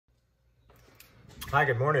Hi,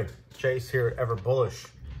 good morning. Chase here at EVERBULLISH.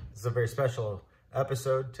 This is a very special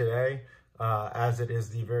episode today, as it is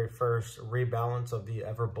the very first rebalance of the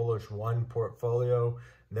EVERBULLISH 1 portfolio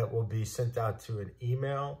that will be sent out to an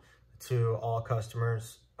email to all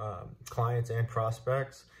customers, clients, and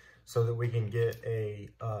prospects, so that we can get a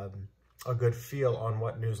good feel on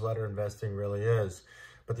what newsletter investing really is.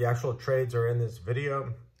 But the actual trades are in this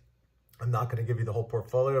video. I'm not going to give you the whole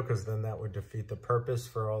portfolio because then that would defeat the purpose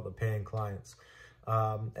for all the paying clients.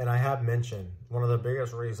 And I have mentioned one of the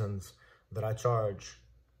biggest reasons that I charge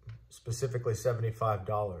specifically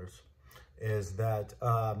 $75 is that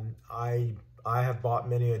I have bought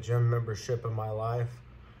many a gym membership in my life,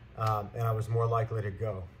 and I was more likely to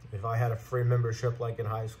go. If I had a free membership like in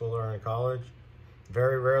high school or in college,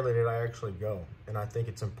 very rarely did I actually go. And I think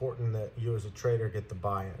it's important that you as a trader get the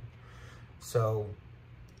buy-in. So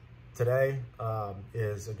today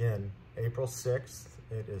is, again, April 6th.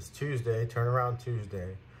 It is Tuesday, Turnaround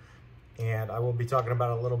Tuesday, and I will be talking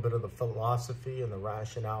about a little bit of the philosophy and the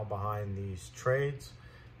rationale behind these trades.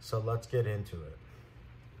 So let's get into it.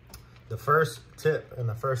 The first tip and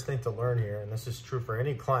the first thing to learn here, and this is true for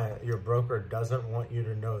any client, your broker doesn't want you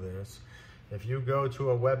to know this. If you go to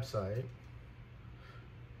a website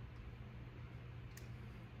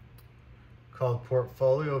called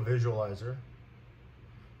Portfolio Visualizer,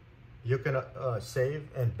 you can save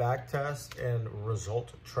and backtest and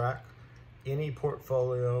result track any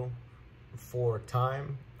portfolio for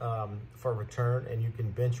time, for return, and you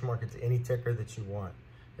can benchmark it to any ticker that you want.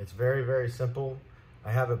 It's very, very simple.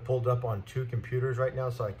 I have it pulled up on 2 computers right now,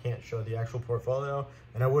 so I can't show the actual portfolio,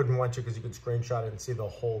 and I wouldn't want you because you could screenshot it and see the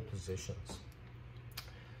whole positions.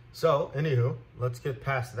 So, anywho, let's get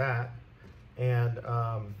past that, and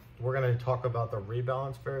we're going to talk about the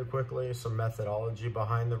rebalance very quickly, some methodology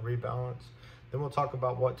behind the rebalance. Then we'll talk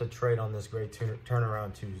about what to trade on this great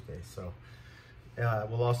Turnaround Tuesday. So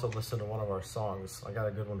we'll also listen to one of our songs. I got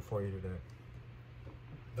a good one for you today.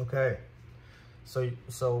 Okay,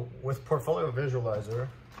 so with Portfolio Visualizer,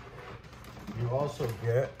 you also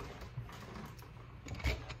get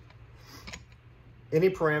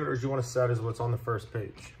any parameters you want to set is what's on the first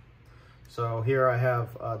page. So here I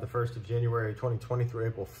have the 1st of January 2020 through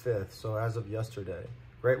April 5th, so as of yesterday.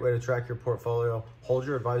 Great way to track your portfolio. Hold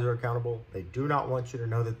your advisor accountable. They do not want you to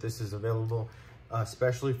know that this is available,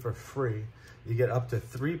 especially for free. You get up to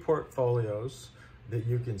 3 portfolios that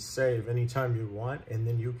you can save anytime you want, and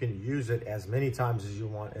then you can use it as many times as you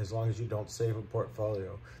want, as long as you don't save a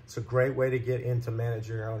portfolio. It's a great way to get into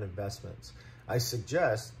managing your own investments. I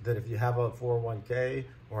suggest that if you have a 401k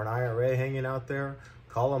or an IRA hanging out there,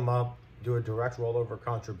 call them up, do a direct rollover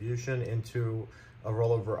contribution into a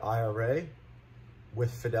rollover IRA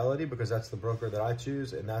with Fidelity, because that's the broker that I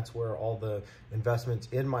choose, and that's where all the investments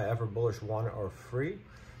in my EVERBULLISH 1 are free.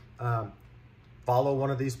 Follow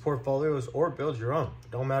one of these portfolios or build your own.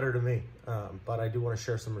 Don't matter to me, but I do want to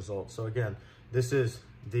share some results. So again, this is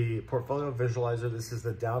the Portfolio Visualizer. This is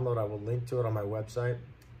the download. I will link to it on my website,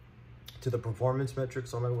 to the performance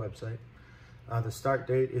metrics on my website. The start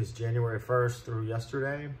date is January 1st through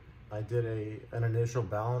yesterday. I did an initial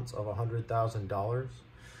balance of $100,000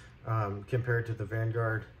 compared to the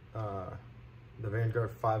Vanguard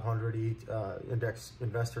 500 index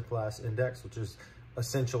investor class index, which is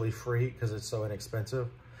essentially free because it's so inexpensive.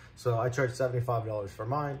 So I charge $75 for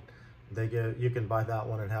mine. You can buy that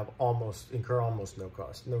one and have incur almost no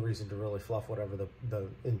cost. No reason to really fluff whatever the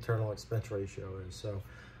internal expense ratio is. So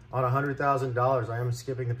on $100,000, I am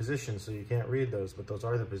skipping the positions, so you can't read those, but those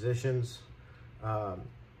are the positions.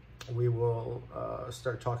 We will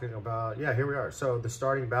start talking about, here we are. So the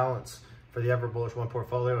starting balance for the EVERBULLISH 1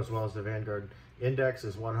 portfolio, as well as the Vanguard index,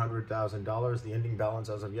 is $100,000. The ending balance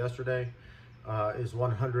as of yesterday is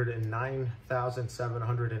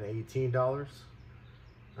 $109,718.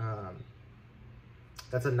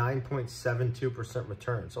 That's a 9.72%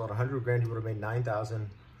 return. So at 100 grand, you would have made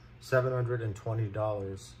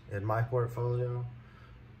 $9,720 in my portfolio.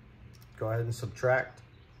 Go ahead and subtract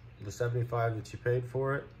the 75 that you paid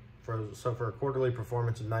for it. So for a quarterly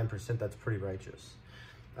performance of 9%, that's pretty righteous.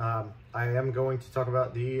 I am going to talk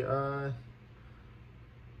about the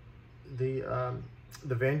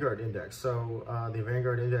Vanguard index. So the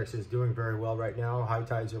Vanguard index is doing very well right now. High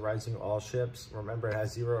tides are rising all ships. Remember, it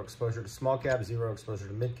has 0 exposure to small caps, 0 exposure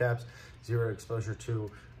to mid caps, 0 exposure to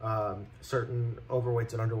certain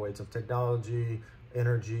overweights and underweights of technology,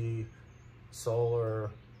 energy, solar,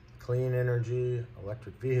 clean energy,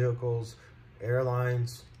 electric vehicles,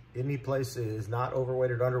 airlines. Any place is not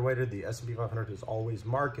overweighted, underweighted. The S&P 500 is always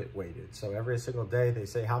market weighted. So every single day they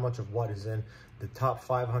say how much of what is in the top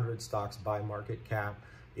 500 stocks by market cap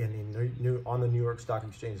on the New York Stock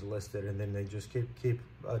Exchange listed, and then they just keep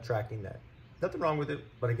tracking that. Nothing wrong with it,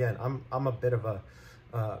 but again, I'm a bit of a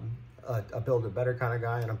build a better kind of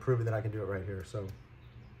guy, and I'm proving that I can do it right here. So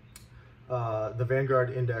the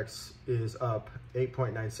Vanguard index is up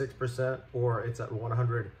 8.96%, or it's at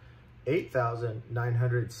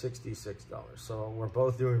 $108,966. So we're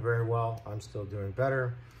both doing very well. I'm still doing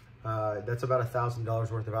better. That's about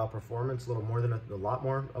 $1,000 worth of outperformance, a little more than a lot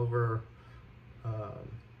more over.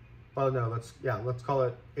 Well, no, let's call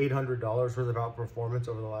it $800 worth of outperformance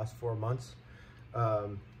over the last 4 months.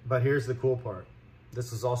 But here's the cool part.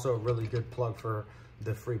 This is also a really good plug for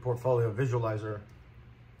the free portfolio visualizer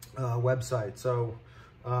website. So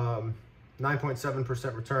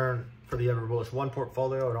 9.7% return for the EverBullish 1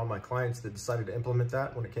 portfolio, and all my clients that decided to implement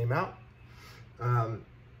that when it came out.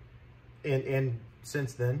 And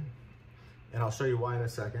since then, and I'll show you why in a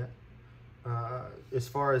second, as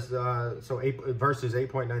far as, so 8 versus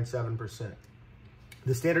 8.97%.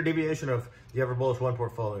 The standard deviation of the EverBullish 1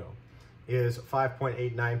 portfolio is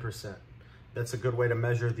 5.89%. That's a good way to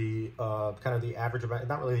measure the kind of the average,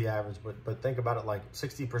 not really the average, but think about it like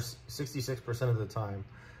 66% of the time,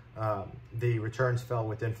 the returns fell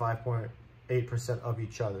within 5.8% of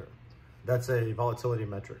each other. That's a volatility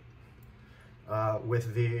metric.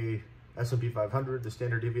 With the S&P 500, the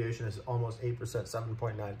standard deviation is almost 8%,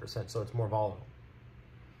 7.9%, so it's more volatile.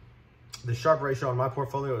 The Sharpe ratio on my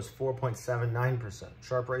portfolio is 4.79%.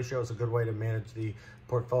 Sharpe ratio is a good way to manage the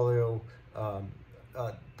portfolio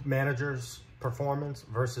manager's performance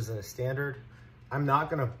versus a standard. I'm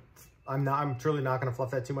truly not gonna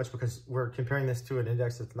fluff that too much, because we're comparing this to an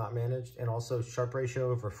index that's not managed, and also Sharpe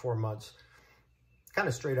ratio over 4 months kind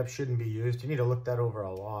of straight up shouldn't be used. You need to look that over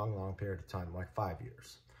a long period of time, like 5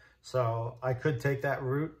 years. So I could take that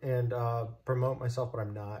route and promote myself, but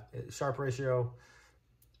I'm not. Sharpe ratio,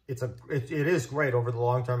 it is great over the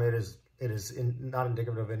long term. It is not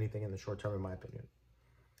indicative of anything in the short term, in my opinion.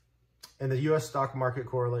 And the U.S. stock market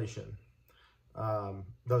correlation,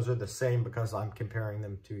 those are the same because I'm comparing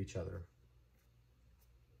them to each other.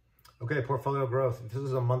 Okay, portfolio growth. This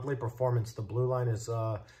is a monthly performance. The blue line is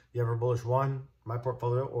the EverBullish 1, my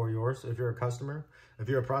portfolio, or yours if you're a customer. If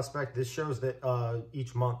you're a prospect, this shows that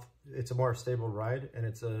each month it's a more stable ride, and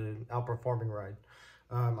it's an outperforming ride.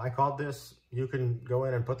 I called this. You can go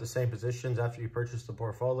in and put the same positions after you purchase the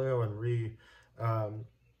portfolio and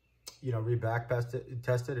re-back test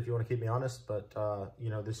it if you want to keep me honest. But,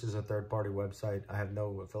 this is a third-party website. I have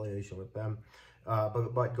no affiliation with them.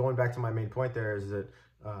 But going back to my main point there is that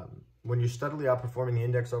when you're steadily outperforming the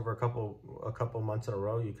index over a couple months in a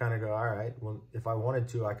row, you kind of go, all right, well, if I wanted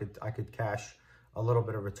to, I could cash a little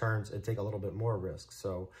bit of returns and take a little bit more risk.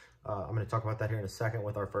 So I'm going to talk about that here in a second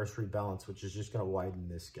with our first rebalance, which is just going to widen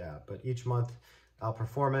this gap. But each month,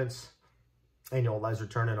 outperformance, annualized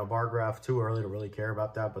return in a bar graph. Too early to really care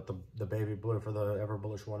about that, but the baby blue for the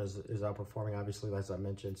EverBullish 1 is outperforming, obviously, as I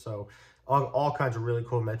mentioned. So all kinds of really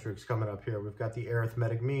cool metrics coming up here. We've got the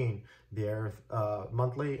arithmetic mean, the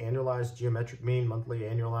monthly annualized, geometric mean, monthly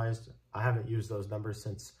annualized. I haven't used those numbers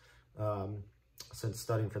since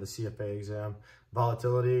studying for the CFA exam.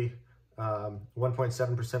 Volatility,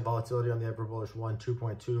 1.7% volatility on the EverBullish 1,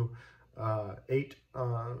 2.28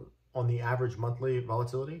 on the average monthly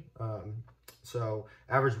volatility. So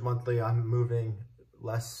average monthly, I'm moving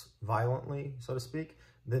less violently, so to speak,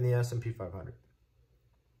 than the S&P 500.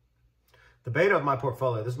 The beta of my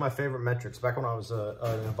portfolio, this is my favorite metrics. Back when I was an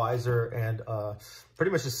advisor and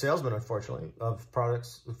pretty much a salesman, unfortunately, of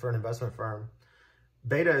products for an investment firm.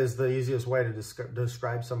 Beta is the easiest way to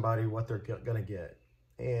describe somebody what they're going to get.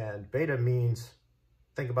 And beta means,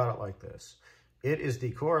 think about it like this. It is the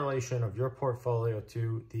correlation of your portfolio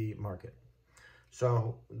to the market.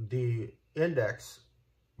 So the index,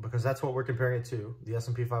 because that's what we're comparing it to, the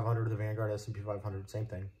S&P 500, the Vanguard S&P 500, same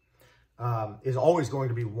thing, is always going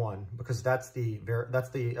to be 1, because that's the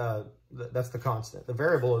constant. The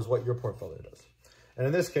variable is what your portfolio does. And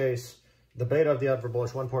in this case, the beta of the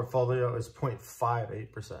EverBullish 1 portfolio is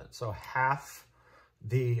 0.58%. So half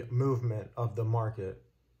the movement of the market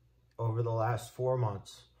over the last 4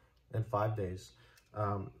 months and 5 days.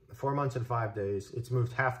 4 months and 5 days, it's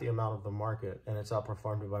moved half the amount of the market, and it's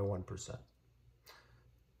outperformed it by 1%.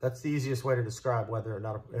 That's the easiest way to describe whether or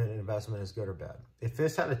not an investment is good or bad. If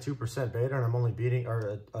this had a 2% beta and I'm only beating,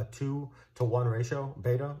 or a 2-to-1 ratio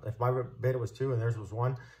beta, if my beta was 2 and theirs was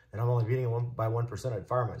 1, and I'm only beating it by 1%, I'd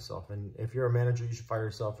fire myself. And if you're a manager, you should fire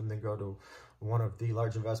yourself and then go to one of the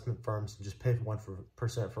large investment firms and just pay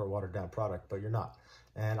 1% for a watered down product, but you're not.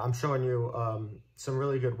 And I'm showing you some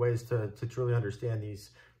really good ways to truly understand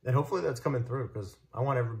these. And hopefully that's coming through, because I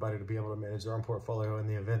want everybody to be able to manage their own portfolio in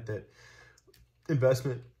the event that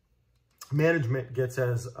investment management gets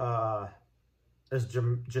as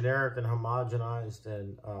generic and homogenized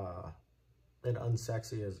and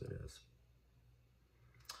unsexy as it is.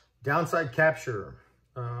 Downside capture.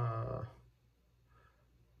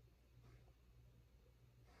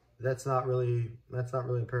 That's not really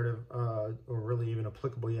imperative or really even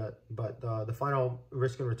applicable yet. But the final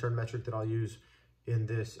risk and return metric that I'll use in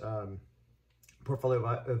this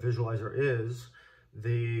portfolio visualizer is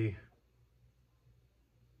the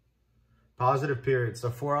positive period.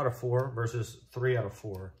 So 4 out of 4 versus 3 out of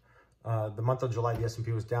 4. The month of July, the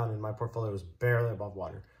S&P was down and my portfolio was barely above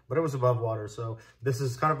water, but it was above water. So this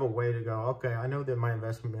is kind of a way to go, okay, I know that my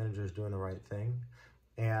investment manager is doing the right thing.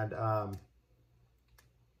 And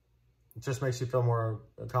it just makes you feel more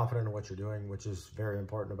confident in what you're doing, which is very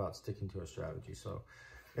important about sticking to a strategy. So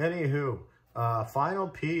anywho, final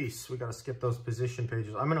piece, we got to skip those position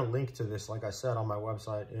pages. I'm going to link to this, like I said, on my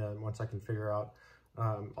website. And once I can figure out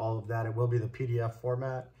all of that, it will be the PDF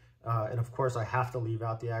format. And of course, I have to leave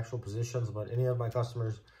out the actual positions, but any of my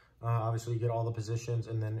customers, obviously you get all the positions.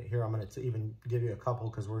 And then here, I'm going to even give you a couple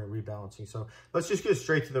because we're rebalancing. So let's just get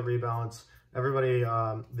straight to the rebalance. Everybody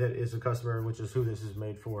that is a customer, which is who this is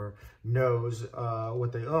made for, knows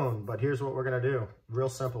what they own. But here's what we're going to do. Real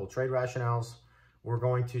simple. Trade rationales. We're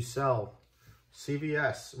going to sell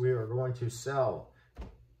CVS. We are going to sell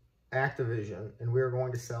Activision. And we are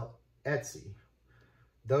going to sell Etsy.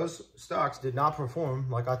 Those stocks did not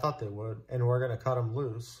perform like I thought they would. And we're going to cut them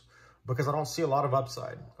loose because I don't see a lot of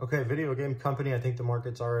upside. Okay, video game company. I think the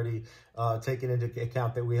market's already taken into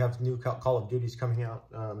account that we have new Call of Duties coming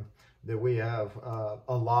out. That we have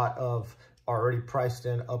a lot of already priced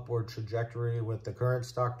in upward trajectory with the current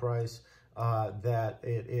stock price,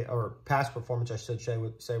 or past performance, I should say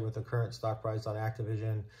with the current stock price on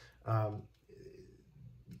Activision.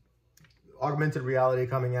 Augmented reality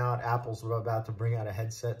coming out. Apple's about to bring out a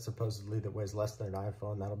headset supposedly that weighs less than an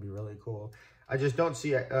iPhone. That'll be really cool. I just don't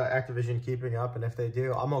see Activision keeping up, and if they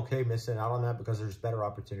do, I'm okay missing out on that because there's better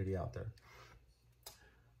opportunity out there.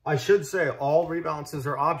 I should say all rebalances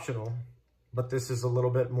are optional, but this is a little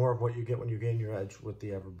bit more of what you get when you gain your edge with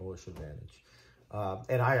the EVERBULLISH advantage.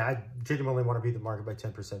 And I genuinely want to beat the market by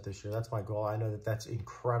 10% this year. That's my goal. I know that that's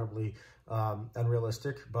incredibly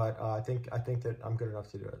unrealistic, but I think that I'm good enough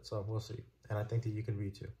to do it. So we'll see. And I think that you can be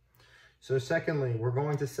too. So secondly, we're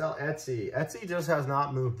going to sell Etsy. Etsy just has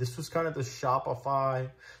not moved. This was kind of the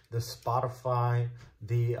Shopify, the Spotify,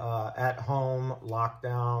 the at-home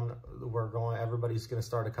lockdown. Everybody's going to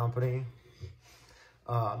start a company.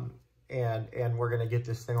 And we're going to get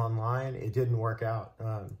this thing online. It didn't work out.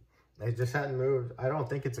 It just hadn't moved. I don't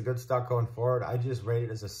think it's a good stock going forward. I just rate it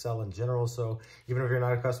as a sell in general. So even if you're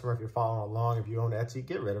not a customer, if you're following along, if you own Etsy,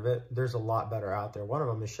 get rid of it. There's a lot better out there. One of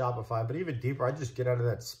them is Shopify, but even deeper, I just get out of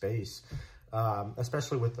that space,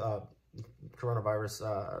 especially with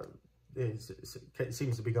coronavirus. It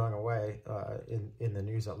seems to be going away in the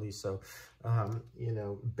news, at least. So,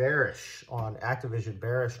 bearish on Activision,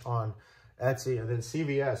 bearish on Etsy, and then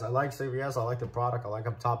CVS. I like CVS. I like the product. I like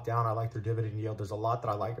them top down. I like their dividend yield. There's a lot that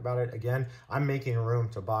I like about it. Again, I'm making room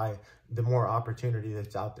to buy the more opportunity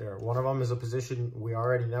that's out there. One of them is a position we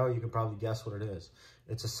already know. You can probably guess what it is.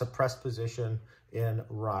 It's a suppressed position in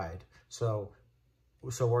Ride. So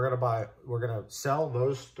we're gonna sell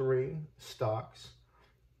those 3 stocks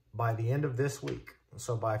by the end of this week.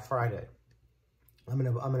 So by Friday. I'm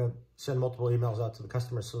gonna send multiple emails out to the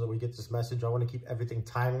customers so that we get this message. I want to keep everything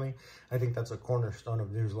timely. I think that's a cornerstone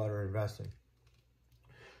of newsletter investing.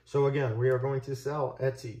 So again, we are going to sell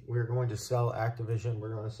Etsy. We're going to sell Activision.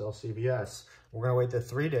 We're going to sell CVS. We're going to wait the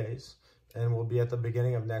 3 days, and we'll be at the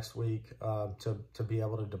beginning of next week to be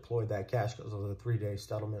able to deploy that cash because of the 3-day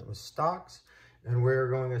settlement with stocks. And we're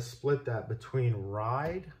going to split that between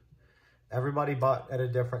Ride. Everybody bought at a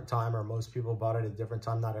different time, or most people bought at a different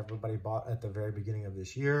time. Not everybody bought at the very beginning of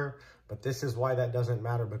this year, but this is why that doesn't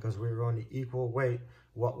matter, because we're going to equal weight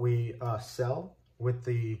what we sell with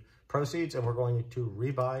the proceeds, and we're going to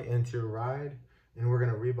rebuy into Ride, and we're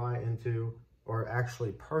going to rebuy into, or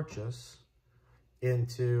actually purchase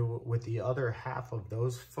into, with the other half of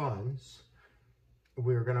those funds,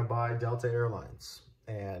 we're going to buy Delta Airlines.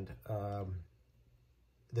 And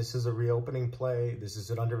this is a reopening play. This is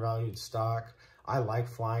an undervalued stock. I like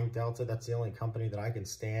flying Delta. That's the only company that I can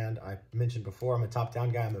stand. I mentioned before, I'm a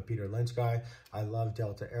top-down guy. I'm a Peter Lynch guy. I love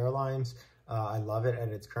Delta Airlines. I love it at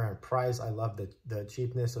its current price. I love the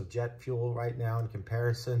cheapness of jet fuel right now in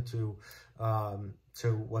comparison to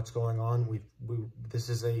what's going on. This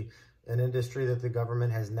is an industry that the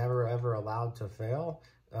government has never, ever allowed to fail.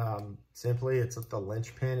 Simply, it's the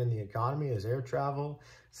linchpin in the economy is air travel.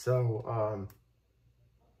 So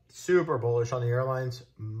super bullish on the airlines,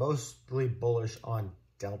 mostly bullish on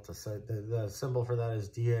Delta. So the symbol for that is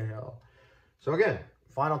DAL. So again,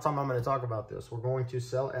 final time I'm going to talk about this. We're going to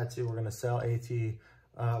sell Etsy. We're going to sell VI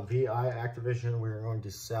Activision. We're going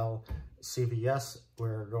to sell CVS.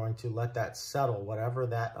 We're going to let that settle. Whatever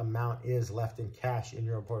that amount is left in cash in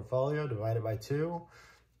your portfolio, divided by 2.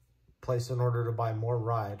 Place an order to buy more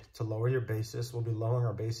RIDE to lower your basis. We'll be lowering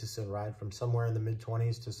our basis in RIDE from somewhere in the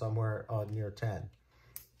mid-20s to somewhere near 10.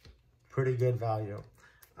 Pretty good value.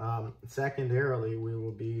 Secondarily, we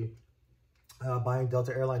will be buying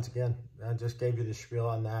Delta Airlines again. I just gave you the spiel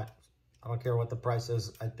on that. I don't care what the price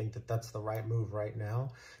is. I think that that's the right move right now.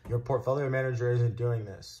 Your portfolio manager isn't doing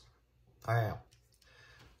this. I am.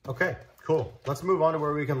 Okay, cool. Let's move on to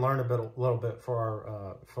where we can learn a little bit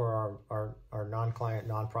for our non-client,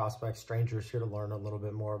 non-prospect strangers here to learn a little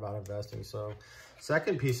bit more about investing. So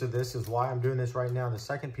second piece of this is why I'm doing this right now. The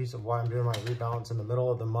second piece of why I'm doing my rebalance in the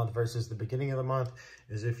middle of the month versus the beginning of the month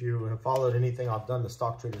is, if you have followed anything I've done, the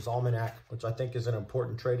Stock Trader's Almanac, which I think is an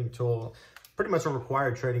important trading tool, pretty much a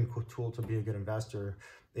required trading tool to be a good investor,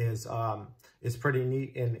 is pretty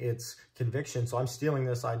neat in its conviction. So I'm stealing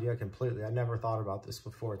this idea completely. I never thought about this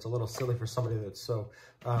before. It's a little silly for somebody that's so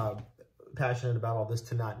passionate about all this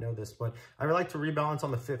to not know this, but I would like to rebalance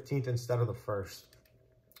on the 15th instead of the 1st.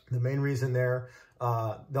 The main reason there,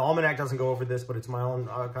 the Almanac doesn't go over this, but it's my own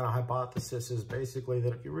kind of hypothesis, is basically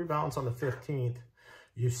that if you rebalance on the 15th,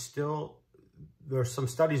 there's some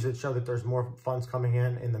studies that show that there's more funds coming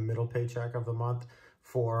in the middle paycheck of the month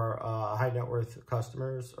for high net worth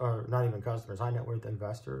customers, or not even customers, high net worth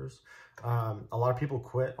investors. A lot of people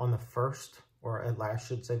quit on the 1st, or at last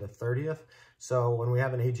should say the 30th. So when we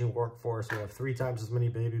have an aging workforce, we have 3 times as many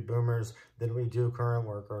baby boomers than we do current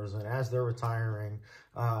workers. And as they're retiring,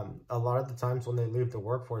 a lot of the times when they leave the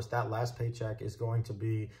workforce, that last paycheck is going to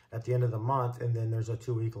be at the end of the month. And then there's a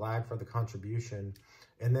 2-week lag for the contribution.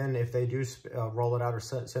 And then if they do roll it out or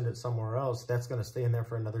send it somewhere else, that's going to stay in there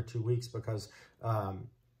for another 2 weeks because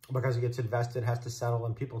it gets invested, has to settle,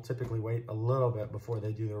 and people typically wait a little bit before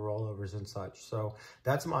they do their rollovers and such. So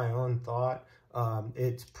that's my own thought.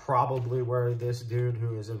 It's probably where this dude,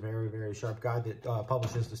 who is a very, very sharp guy that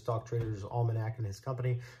publishes the Stock Trader's Almanac in his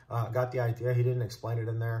company, got the idea. He didn't explain it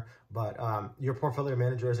in there, but your portfolio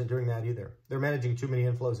manager isn't doing that either. They're managing too many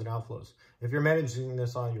inflows and outflows. If you're managing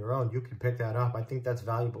this on your own, you can pick that up. I think that's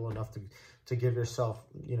valuable enough to give yourself,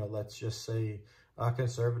 let's just say,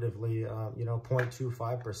 conservatively,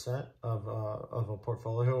 0.25% of a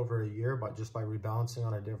portfolio over a year, but just by rebalancing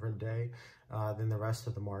on a different day than the rest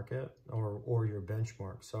of the market or your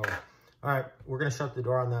benchmark. So, all right, we're going to shut the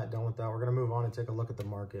door on that. Done with that. We're going to move on and take a look at the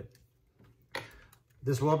market.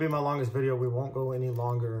 This will be my longest video. We won't go any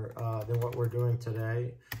longer than what we're doing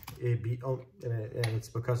today. And it's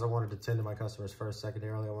because I wanted to tend to my customers first.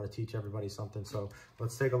 Secondarily, I want to teach everybody something. So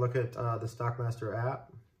let's take a look at the Stockmaster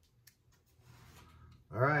app.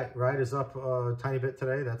 All right, RIDE is up a tiny bit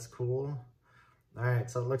today. That's cool. All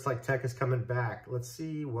right, so it looks like tech is coming back. Let's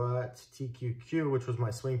see what TQQ, which was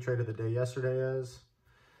my swing trade of the day yesterday, is.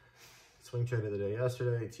 Swing trade of the day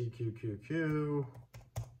yesterday, TQQQ.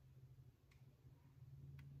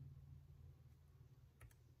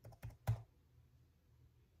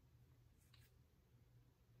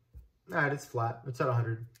 All right, it's flat. It's at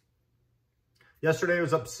 100. Yesterday it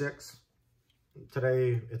was up 6.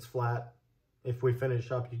 Today it's flat. If we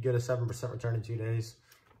finish up, you get a 7% return in 2 days.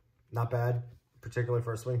 Not bad, particularly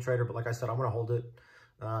for a swing trader. But like I said, I'm going to hold it.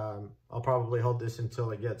 I'll probably hold this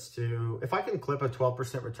until it gets to... If I can clip a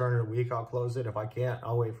 12% return in a week, I'll close it. If I can't,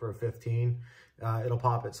 I'll wait for a 15. It'll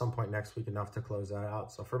pop at some point next week enough to close that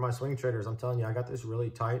out. So for my swing traders, I'm telling you, I got this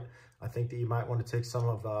really tight. I think that you might want to take some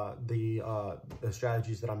of the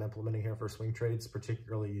strategies that I'm implementing here for swing trades,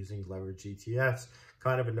 particularly using leverage ETFs.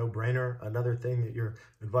 Kind of a no-brainer. Another thing that your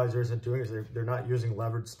advisor isn't doing is they're not using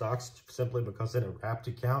leveraged stocks simply because in a wrapped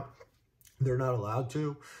account, they're not allowed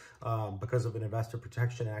to because of an Investor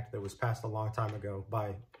Protection Act that was passed a long time ago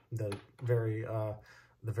by the very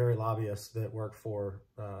lobbyists that work for,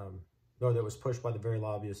 or that was pushed by the very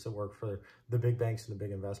lobbyists that work for the big banks and the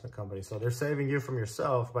big investment companies. So they're saving you from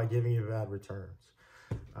yourself by giving you bad returns.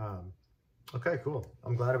 Okay, cool.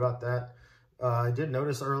 I'm glad about that. I did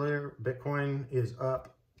notice earlier, Bitcoin is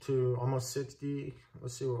up to almost 60.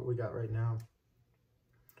 Let's see what we got right now.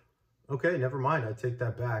 Okay, never mind. I take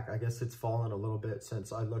that back. I guess it's fallen a little bit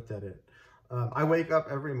since I looked at it. I wake up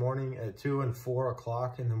every morning at 2 and 4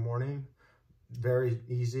 o'clock in the morning. Very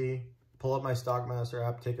easy. Pull up my Stockmaster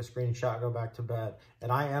app, take a screenshot, go back to bed.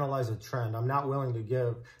 And I analyze a trend. I'm not willing to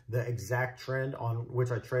give the exact trend on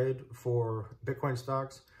which I trade for Bitcoin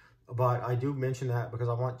stocks. But I do mention that because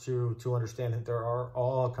I want you to understand that there are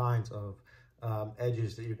all kinds of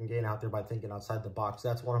edges that you can gain out there by thinking outside the box.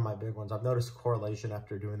 That's one of my big ones. I've noticed a correlation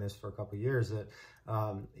after doing this for a couple of years that,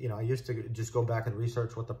 you know, I used to just go back and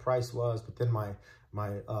research what the price was, but then my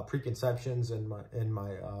preconceptions and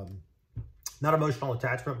my not emotional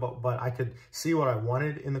attachment, but I could see what I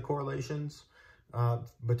wanted in the correlations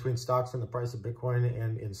between stocks and the price of Bitcoin.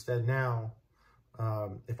 And instead now,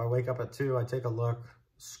 if I wake up at 2, I take a look,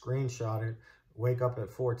 screenshot it, wake up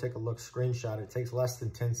at 4, take a look, screenshot it. It takes less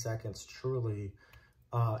than 10 seconds, truly.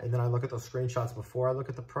 And then I look at those screenshots before I look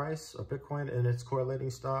at the price of Bitcoin and its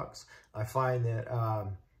correlating stocks. I find that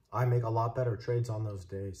I make a lot better trades on those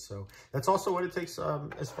days. So that's also what it takes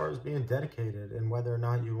as far as being dedicated and whether or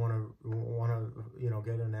not you want to, you know,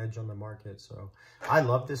 get an edge on the market. So I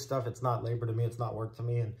love this stuff. It's not labor to me. It's not work to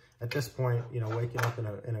me. And at this point, you know, waking up in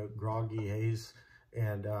a groggy haze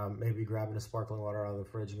and maybe grabbing a sparkling water out of the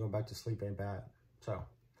fridge and going back to sleep ain't bad. So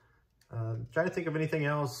trying to think of anything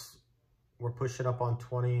else. We're pushing up on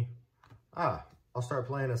 20. I'll start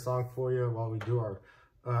playing a song for you while we do our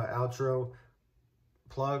outro.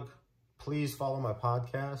 Plug, please follow my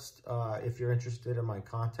podcast. If you're interested in my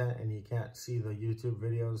content and you can't see the YouTube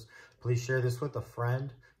videos, please share this with a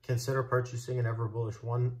friend. Consider purchasing an EverBullish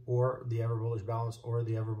 1 or the EverBullish Balance or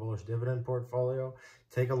the EverBullish Dividend portfolio.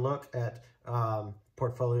 Take a look at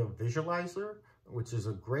Portfolio Visualizer, which is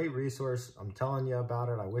a great resource. I'm telling you about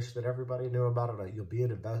it. I wish that everybody knew about it. You'll be a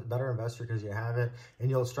better investor because you have it, and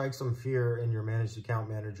you'll strike some fear in your managed account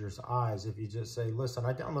manager's eyes if you just say, listen,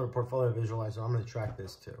 I downloaded Portfolio Visualizer. I'm going to track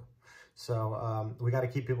this too. So we got to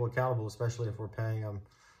keep people accountable, especially if we're paying them,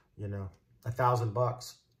 you know,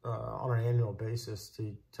 $1,000 on an annual basis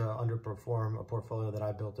to underperform a portfolio that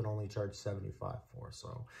I built and only charged $75 for.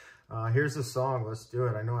 So here's the song. Let's do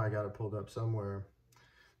it. I know I got it pulled up somewhere.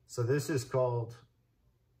 So this is called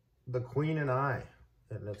The Queen and I,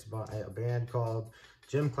 and it's by a band called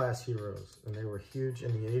Gym Class Heroes, and they were huge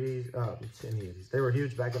in the 80s. They were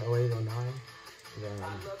huge back in 08, 09.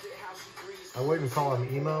 I wouldn't call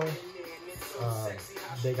them emo.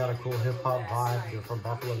 They got a cool hip-hop vibe. They're from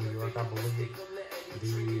Buffalo, New York, I believe.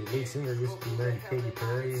 The lead singer used to be married to Katy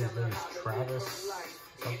Perry. His name is Travis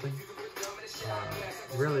something.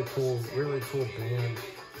 Really cool band.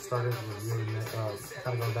 Started reviewing it,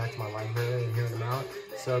 kind of going back to my library and hearing them out.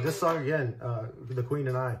 So this song again, The Queen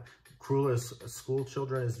and I, Cruelest School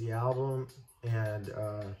Children is the album, and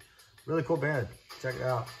really cool band. Check it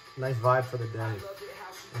out. Nice vibe for the day.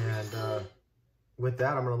 And with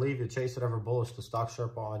that, I'm going to leave you. Chase it EverBullish, the Stock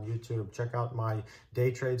Sherpa on YouTube. Check out my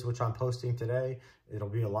day trades, which I'm posting today. It'll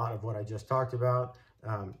be a lot of what I just talked about.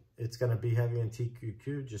 It's going to be heavy in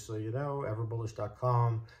TQQ, just so you know,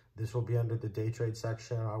 everbullish.com. This will be under the day trade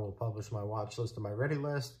section. I will publish my watch list and my ready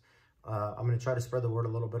list. I'm going to try to spread the word a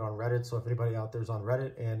little bit on Reddit. So if anybody out there is on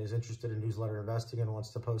Reddit and is interested in newsletter investing and wants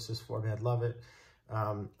to post this for me, I'd love it.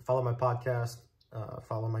 Follow my podcast.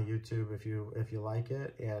 Follow my YouTube if you like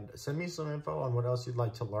it, and send me some info on what else you'd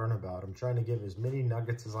like to learn about. I'm trying to give as many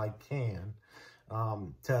nuggets as I can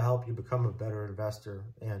to help you become a better investor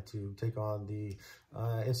and to take on the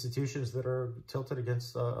institutions that are tilted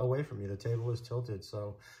against away from you. The table is tilted.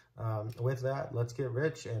 So with that, let's get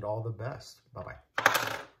rich and all the best. Bye-bye.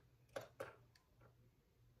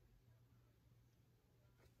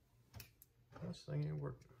 This thing ain't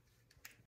working.